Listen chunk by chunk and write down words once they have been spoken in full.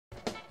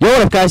Yo,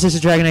 what up guys, this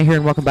is Dragonite here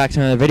and welcome back to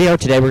another video.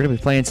 Today we're going to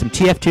be playing some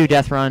TF2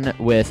 Deathrun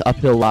with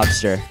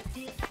UphillLobster.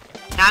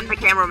 I'm the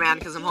cameraman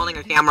because I'm holding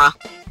a camera.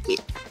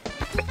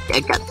 I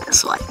got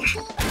this one.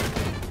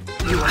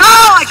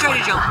 Oh, I tried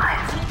to jump.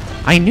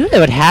 I knew that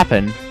would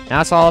happen.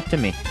 Now it's all up to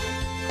me.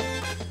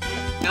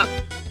 Yep.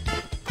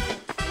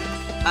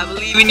 I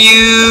believe in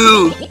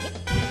you.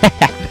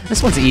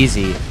 This one's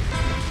easy.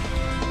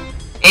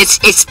 It's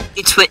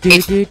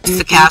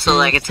the castle,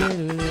 like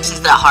this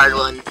is the hard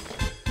one.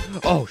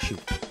 Oh shoot.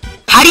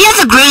 How do you have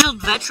the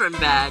grizzled veteran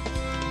badge?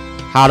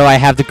 How do I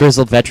have the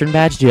grizzled veteran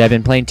badge? Dude, I've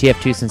been playing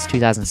TF2 since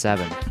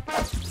 2007.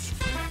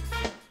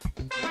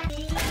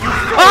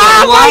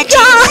 Oh my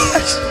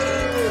gosh!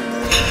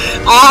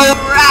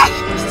 Alright!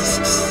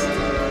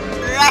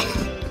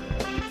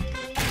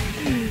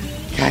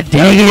 God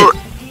dang it!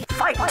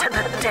 Fight to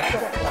the death.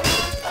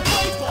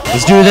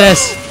 Let's do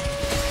this!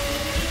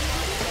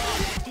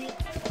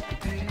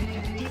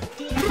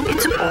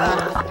 It's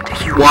all up to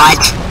you. What?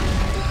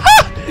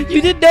 You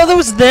didn't know that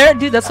was there?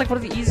 Dude, that's like one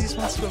of the easiest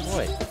ones to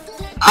avoid.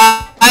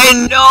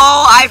 I know!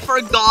 I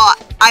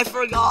forgot! I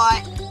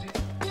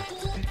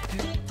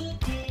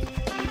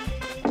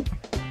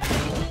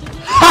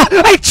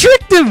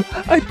tricked him!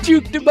 I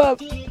juked him up!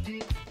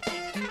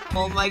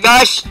 Oh my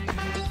gosh!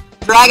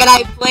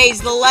 Dragonite plays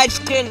the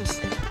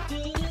legends!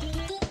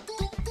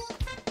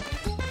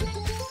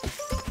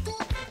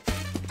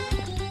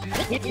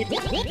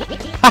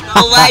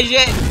 The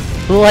legend!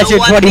 The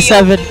Legend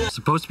 27.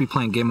 Supposed to be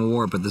playing Game of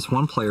War, but this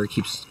one player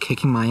keeps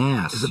kicking my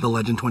ass. Is it the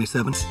Legend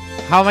 27?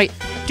 How am I?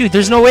 Dude,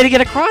 there's no way to get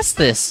across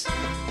this.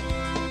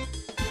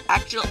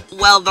 Actually,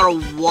 well, there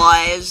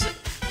was.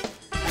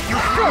 Dang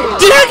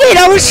it!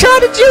 I was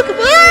trying to juke him!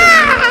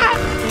 Ah!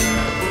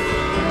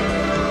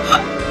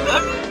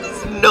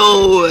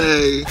 No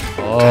way.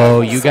 Oh,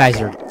 you guys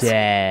are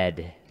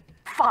dead.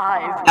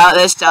 5, Not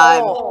this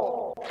time.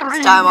 4, 3,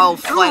 This time I'll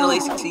finally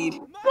succeed.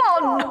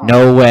 1.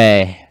 No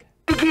way.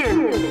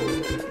 Begin.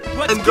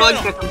 I'm going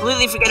to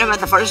completely forget about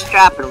the first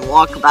trap and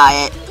walk by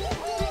it.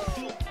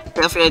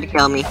 Feel free to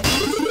kill me.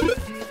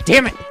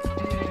 Damn it!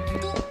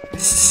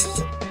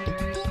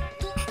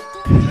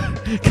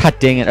 God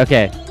dang it.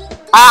 Okay.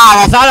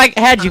 I thought I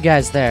had you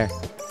guys there.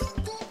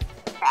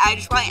 I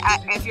just want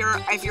if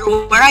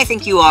you're where I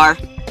think you are,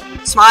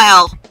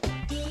 smile.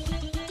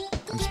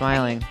 I'm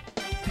smiling.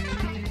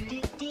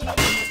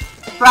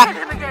 Right.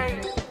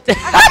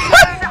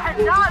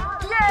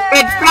 Not yet.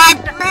 It's that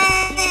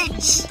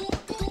bridge!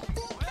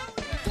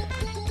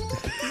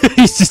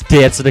 He's just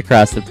dancing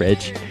across the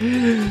bridge.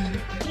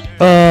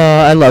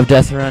 Oh, I love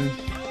Deathrun.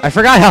 I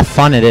forgot how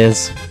fun it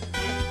is.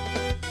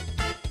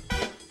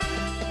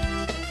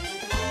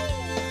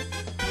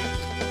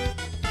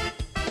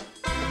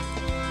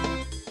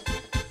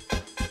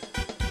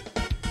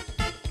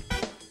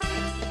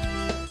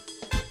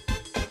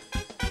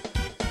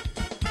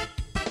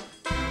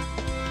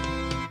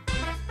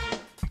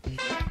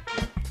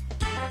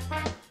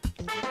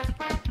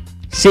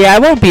 See, I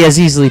won't be as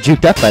easily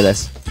juked up by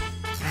this.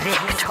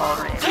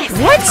 Victory.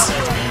 What?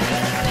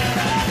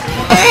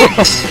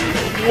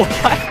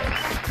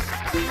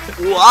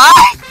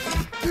 What?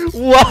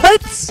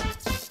 What?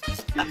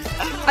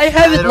 I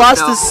haven't don't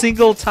lost know. a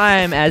single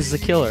time as the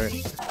killer. 4,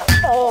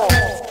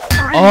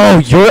 3, Oh,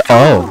 you're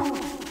 1.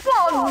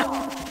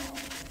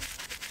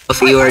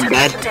 If you are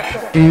dead,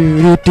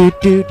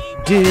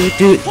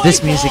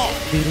 This music.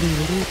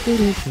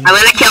 I'm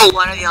gonna kill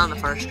one of you on the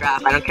first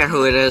trap. I don't care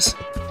who it is.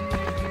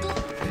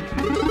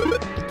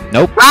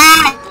 Nope.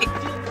 Lag!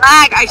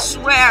 Lag! I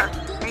swear!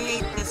 I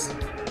hate this.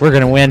 We're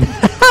gonna win.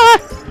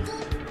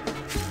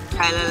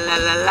 La la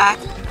la la.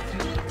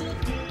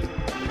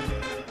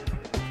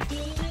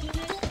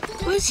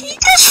 Was he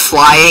just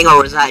flying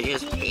or was that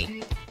just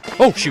me?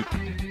 Oh shoot!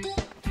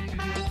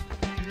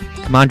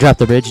 Come on, drop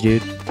the bridge,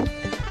 dude.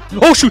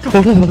 Oh shoot!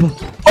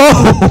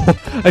 Oh!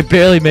 I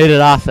barely made it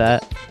off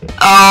that.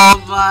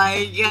 Oh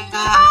my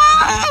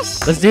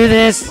gosh! Let's do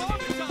this.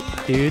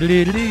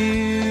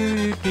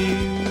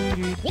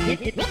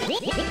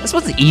 This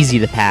one's easy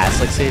to pass.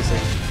 Like seriously.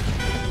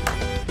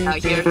 Now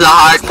here's the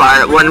hard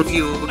part. One of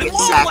you will get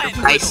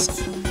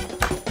sacrificed.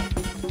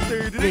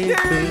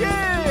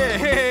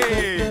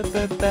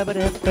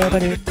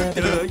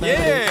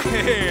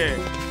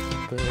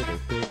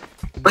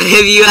 One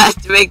of you has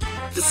to make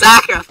the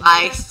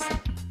sacrifice.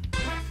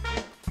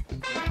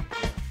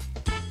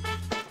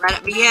 Let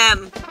it be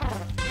him.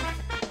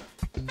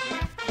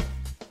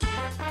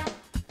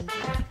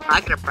 I'm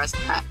not gonna press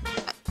that.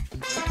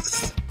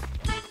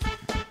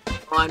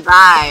 Going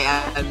by,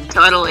 I'm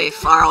totally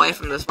far away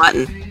from this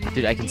button.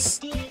 Dude, I can.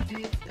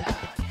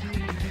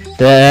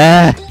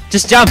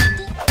 Just jump.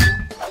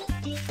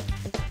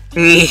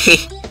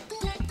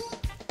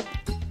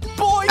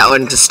 That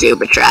one's a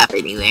stupid trap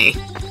anyway.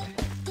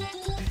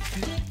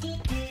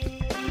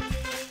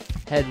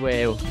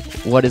 Headway.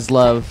 What is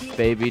love,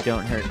 baby?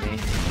 Don't hurt me.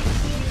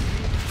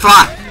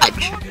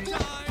 Fudge!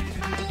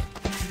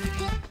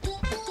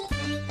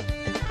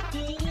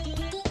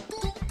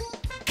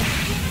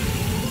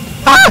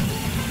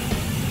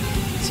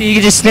 So you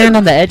can just stand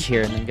on the edge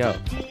here and then go.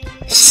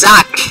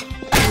 Suck.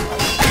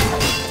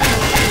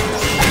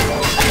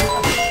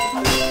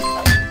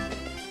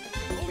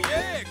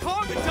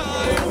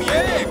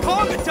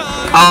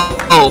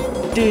 Oh.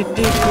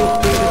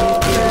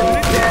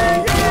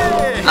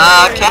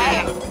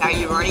 Okay. Are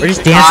you ready? We're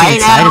just to dancing die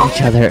inside now? of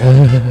each other.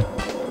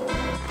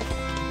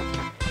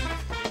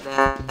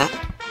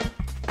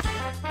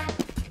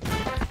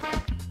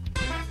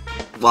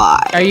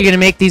 Why? Are you gonna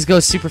make these go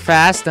super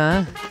fast,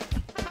 huh?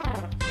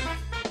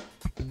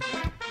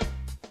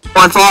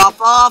 One, fall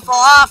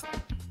off!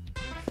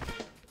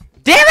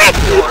 Damn it!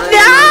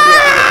 No!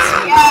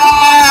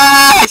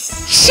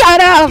 Yes!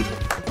 Shut up!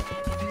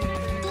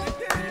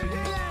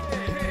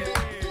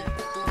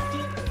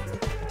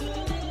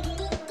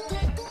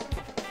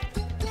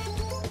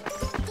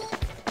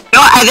 You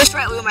know what, at this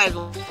rate, we might as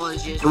well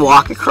just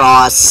walk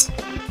across.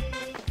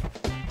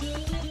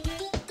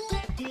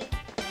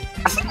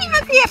 I think he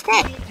might be AFK.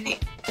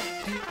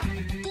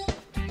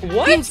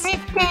 What? He's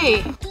AFK.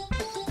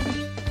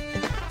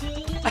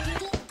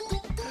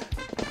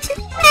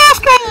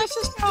 AFK, let's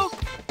just go.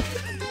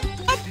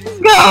 Let's just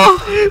go.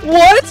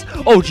 What?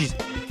 Oh, jeez.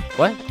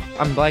 What?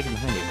 I'm lagging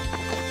behind you.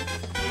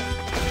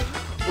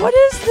 What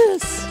is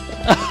this?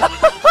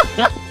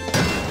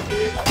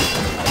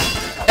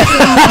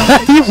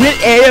 He went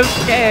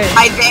AFK.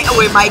 I think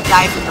we might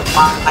die from the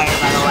fire,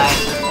 by the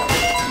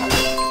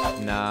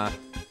way. Nah,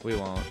 we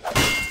won't.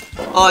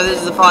 Oh, this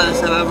is the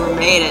farthest I've ever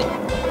made it.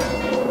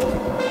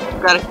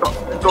 Got a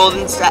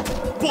golden set.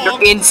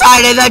 You're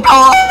inside of the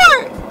car!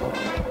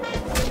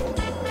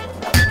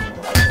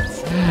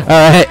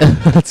 Alright,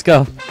 let's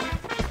go.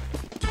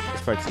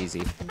 This part's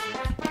easy.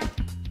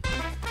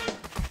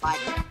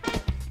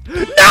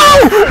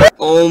 No!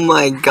 Oh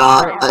my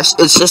gosh.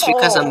 It's just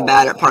because I'm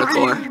bad at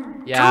parkour.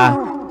 Yeah.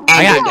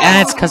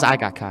 And it's because I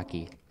got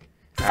cocky.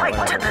 Alright,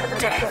 Fight to whatever.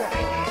 the death.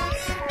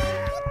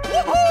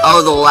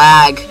 Oh, the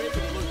lag.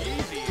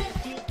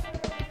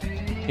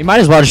 You might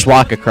as well just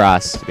walk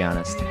across, to be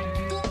honest.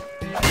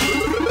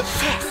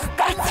 Yes,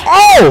 that's it.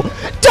 Oh!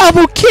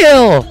 Double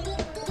kill!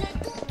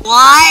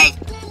 What?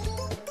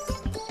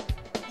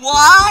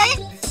 What?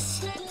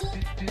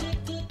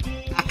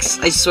 Axe,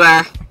 I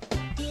swear.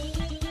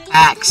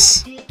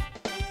 Axe.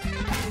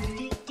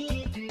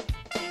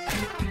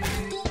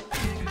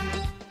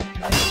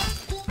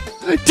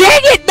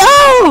 Dang it,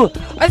 no!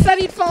 I thought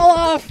he'd fall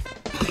off.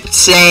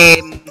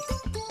 Same.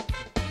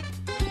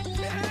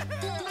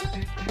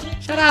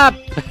 Shut up!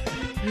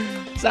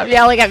 Stop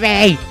yelling at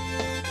me!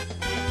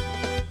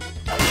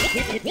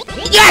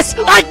 Yes!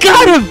 I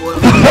got him!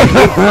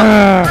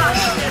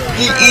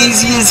 The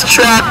easiest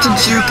trap to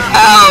juke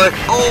out.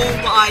 Oh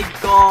my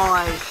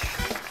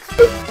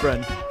gosh.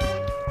 Run.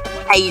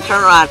 Hey, you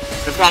turn around.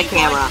 I've got a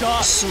camera.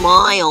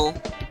 Smile.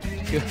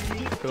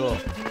 Cool.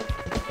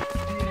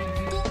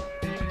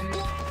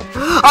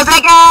 I'll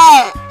take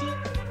it!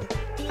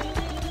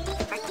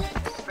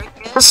 Break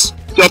this.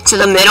 Get to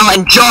the middle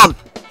and jump!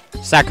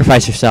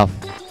 Sacrifice yourself.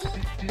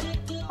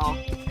 Oh.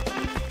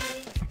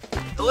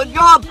 Go and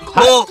jump!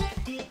 Oh!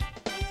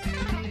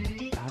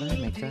 How did I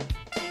make that?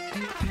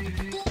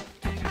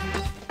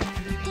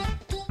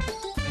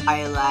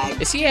 I lag.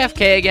 Is he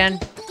AFK again?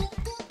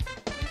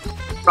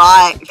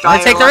 Try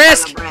Wanna take the your luck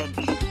risk? on the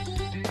bridge.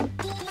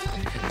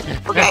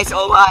 Okay,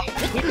 so am I.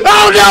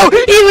 Oh no!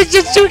 He was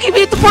just shooting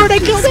me at the part I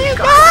killed him!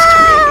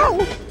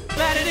 No!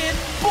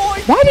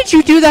 Why did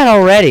you do that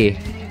already?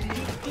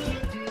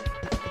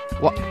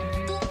 What?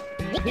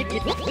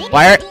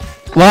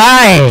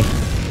 Why?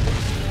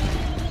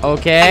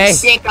 Okay. I'm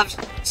sick of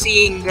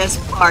seeing this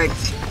part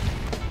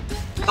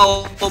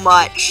so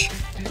much.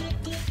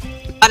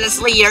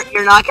 Honestly,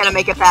 you're not gonna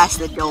make it past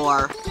the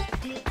door.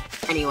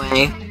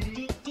 Anyway.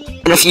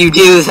 And if you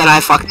do, then I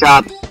fucked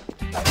up.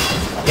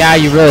 Yeah,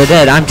 you really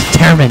did. I'm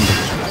determined.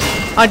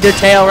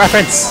 Undertale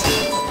reference.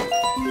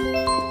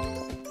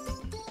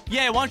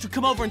 Yeah, why don't you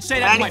come over and say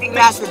that to my Anything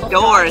face? past the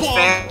door is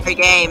fair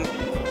game.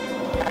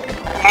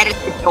 Head at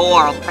the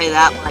door, I'll play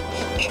that much.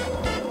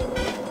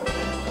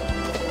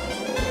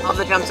 All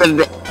the jumps have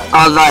been,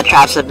 all the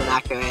traps have been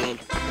activated.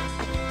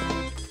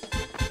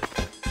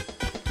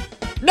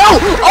 No!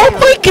 Oh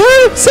my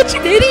god, I'm such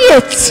an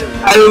idiot!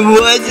 I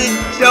wasn't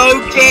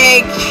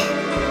joking!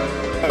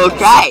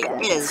 Okay,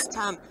 it is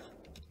time.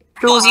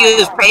 Tools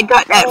used,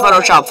 Paint.net,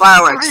 Photoshop,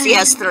 Fireworks,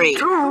 CS3.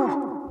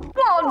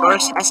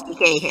 Source,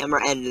 SDK,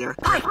 Hammer, Editor.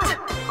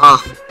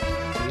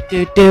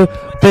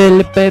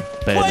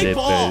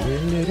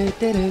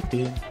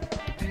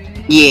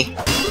 Yeah.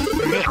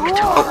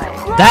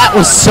 That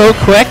was so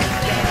quick!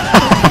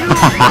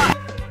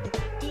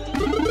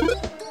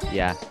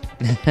 Yeah.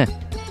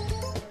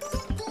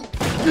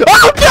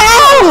 Oh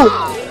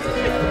no!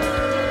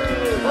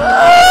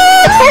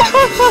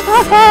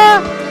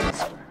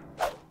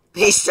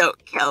 Please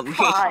don't kill me.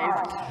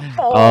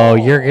 Oh,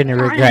 you're gonna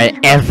regret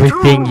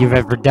everything you've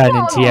ever done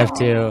in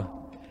TF2.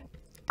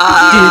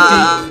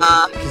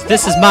 Because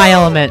this is my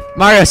element.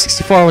 Mario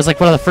 64 was like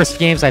one of the first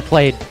games I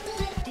played.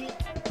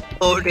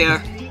 Oh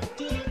dear.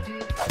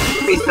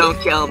 Please don't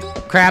kill me.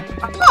 Crap.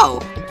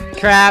 Oh.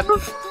 Crap.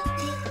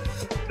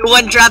 The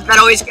one trap that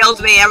always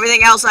kills me.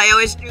 Everything else I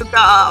always juked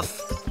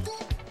off.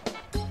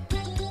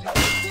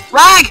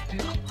 Lag!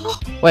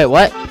 Wait,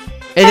 what?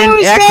 It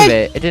didn't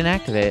activate. It didn't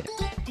activate.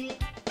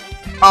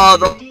 Oh,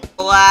 the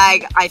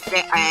lag. I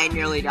think I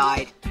nearly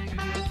died.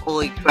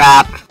 Holy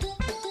crap.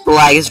 The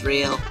lag is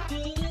real.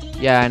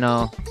 Yeah, I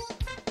know.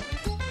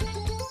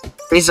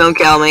 Please don't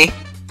kill me.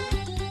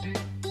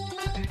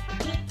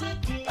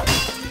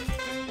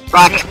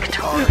 Rock. In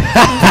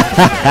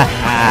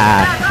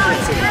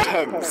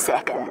 10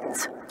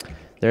 seconds.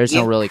 There is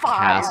no really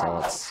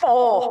castle. It's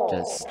 4,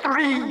 just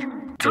 3,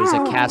 there's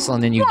a castle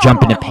and then you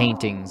jump into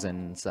paintings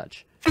and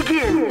such.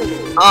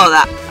 Oh,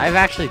 that. I've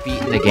actually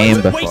beaten the game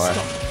before.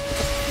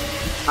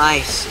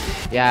 Nice.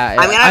 Yeah,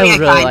 I'm gonna I be a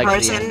really kind like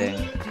person. the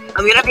ending.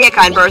 I'm gonna be a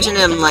kind person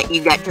and let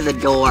you get to the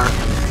door.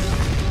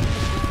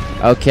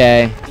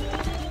 Okay.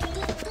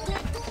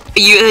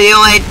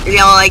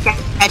 The only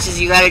catch is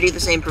you gotta do the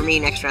same for me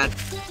next round.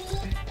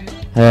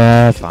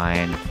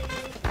 Fine.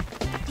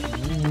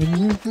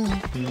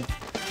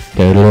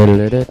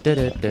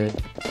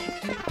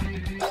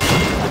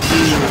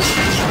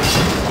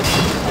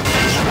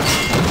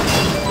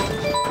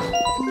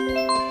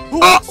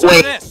 Oh,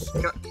 wait.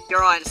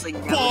 You're honestly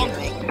never gonna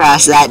make it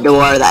past that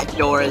door. That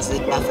door is the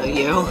death of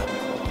you.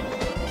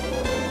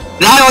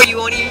 That or you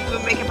won't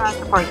even make it past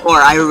the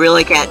parkour. I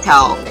really can't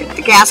tell.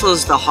 The castle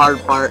is the hard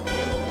part.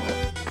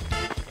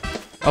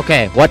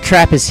 Okay, what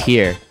trap is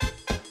here?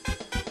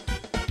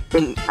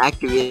 Been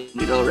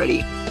activated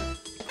already.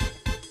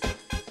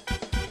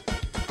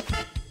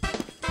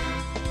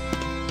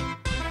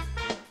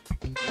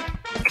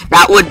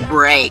 That would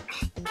break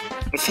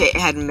if it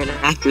hadn't been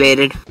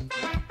activated.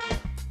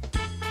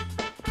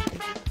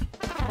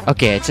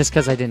 Okay, it's just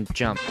because I didn't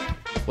jump.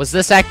 Was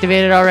this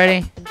activated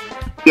already?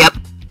 Yep.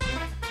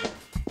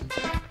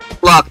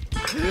 Look.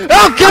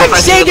 Oh, God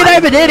dang it,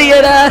 I'm an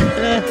idiot!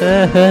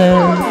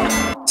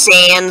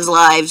 Sans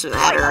lives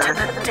matter.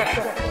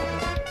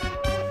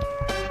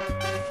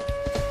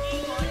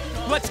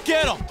 Let's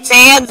get him.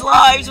 Sans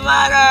lives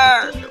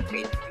matter!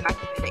 Wait,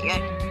 activate it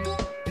yet?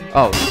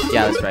 Oh,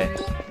 yeah, that's right.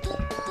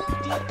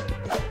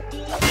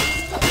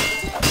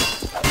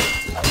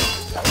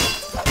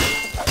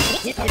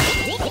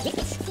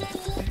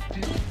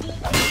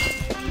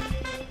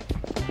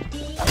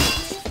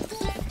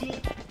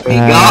 There you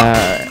go.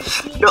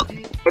 No,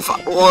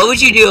 what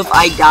would you do if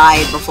I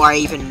died before I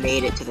even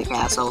made it to the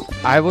castle?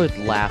 I would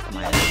laugh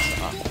my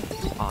ass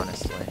off,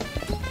 honestly.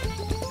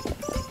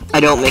 I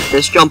don't make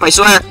this jump, I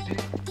swear!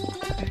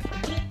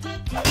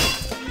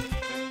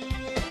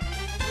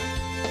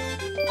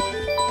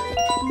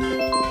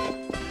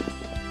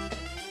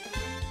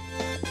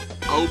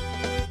 Oh.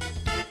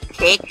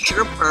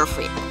 Picture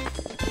perfect.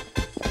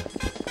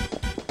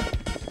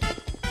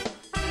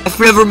 I've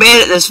never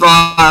made it this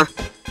far.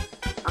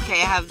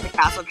 Okay, I have the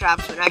castle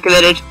traps been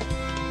activated.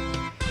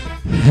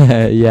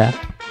 Yeah.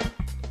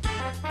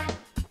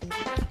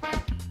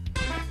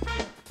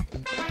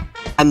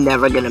 I'm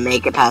never gonna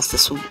make it past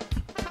this one.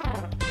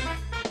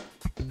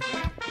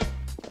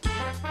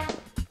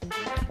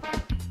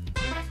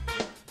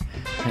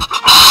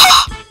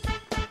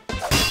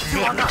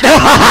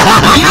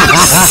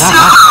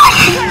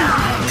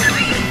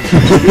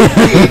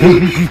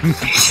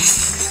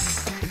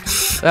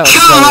 That was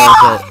so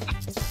worth it.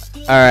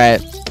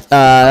 Alright,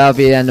 that'll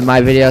be the end of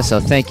my video, so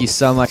thank you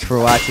so much for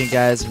watching,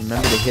 guys.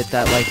 Remember to hit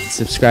that like and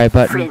subscribe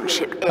button.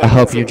 I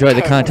hope you enjoy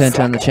the content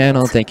on the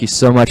channel. Thank you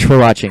so much for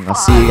watching. I'll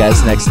see you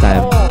guys next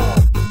time.